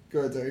be- be... Go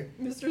ahead, sorry.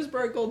 Mr.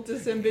 Sparkle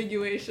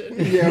disambiguation.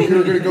 Yeah, we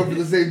were going to go for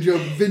the same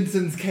joke.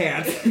 Vincent's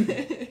cat.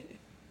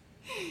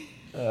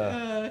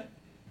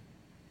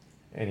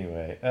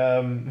 Anyway,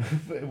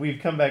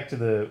 we've come back to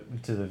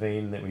the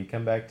vein that we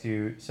come back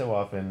to so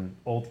often: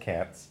 old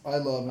cats. I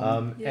love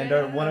him.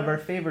 And one of our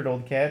favorite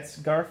old cats,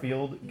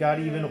 Garfield, got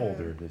even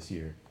older this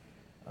year.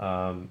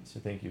 So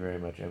thank you very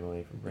much,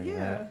 Emily, for bringing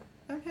that.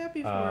 I'm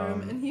happy for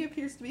him, and he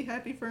appears to be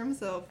happy for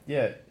himself.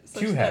 Yeah,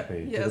 Such too that-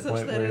 happy yeah, to the such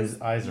point that where is-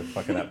 his eyes are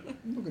fucking up.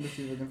 I'm going to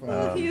see if I can find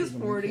Well, he is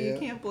something 40. You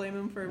cat. can't blame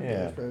him for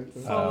Yeah.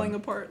 falling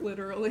apart,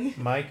 literally.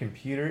 My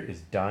computer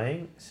is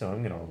dying, so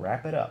I'm gonna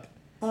wrap it up.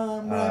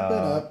 I'm wrapping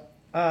up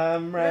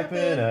I'm wrapping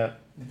Wrap it. up.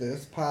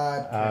 this I'm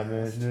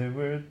podcast. in the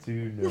world to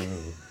know.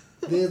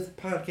 This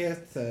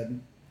podcast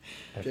said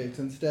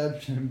Jason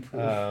stabbed him.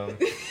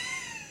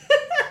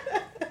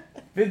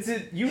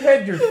 Vincent, you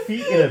had your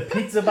feet in a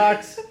pizza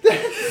box.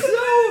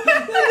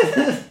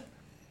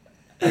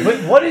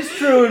 But what is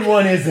true and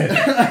what isn't?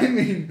 I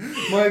mean,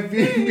 my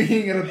feet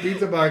being in a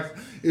pizza box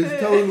is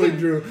totally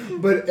true.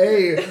 But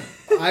A,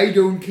 I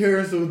don't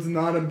care, so it's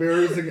not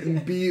embarrassing.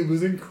 And B, it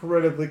was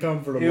incredibly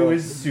comfortable. It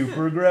was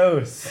super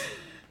gross.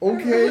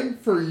 okay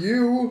for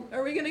you.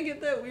 Are we gonna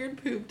get that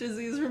weird poop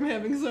disease from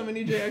having so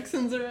many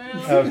Jacksons around?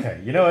 Okay,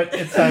 you know what?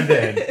 It's time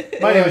to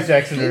end. My name is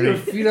Jackson Get your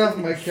Rudy. feet off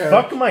my couch.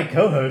 Fuck my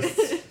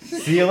co-hosts.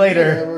 See you later. Yeah,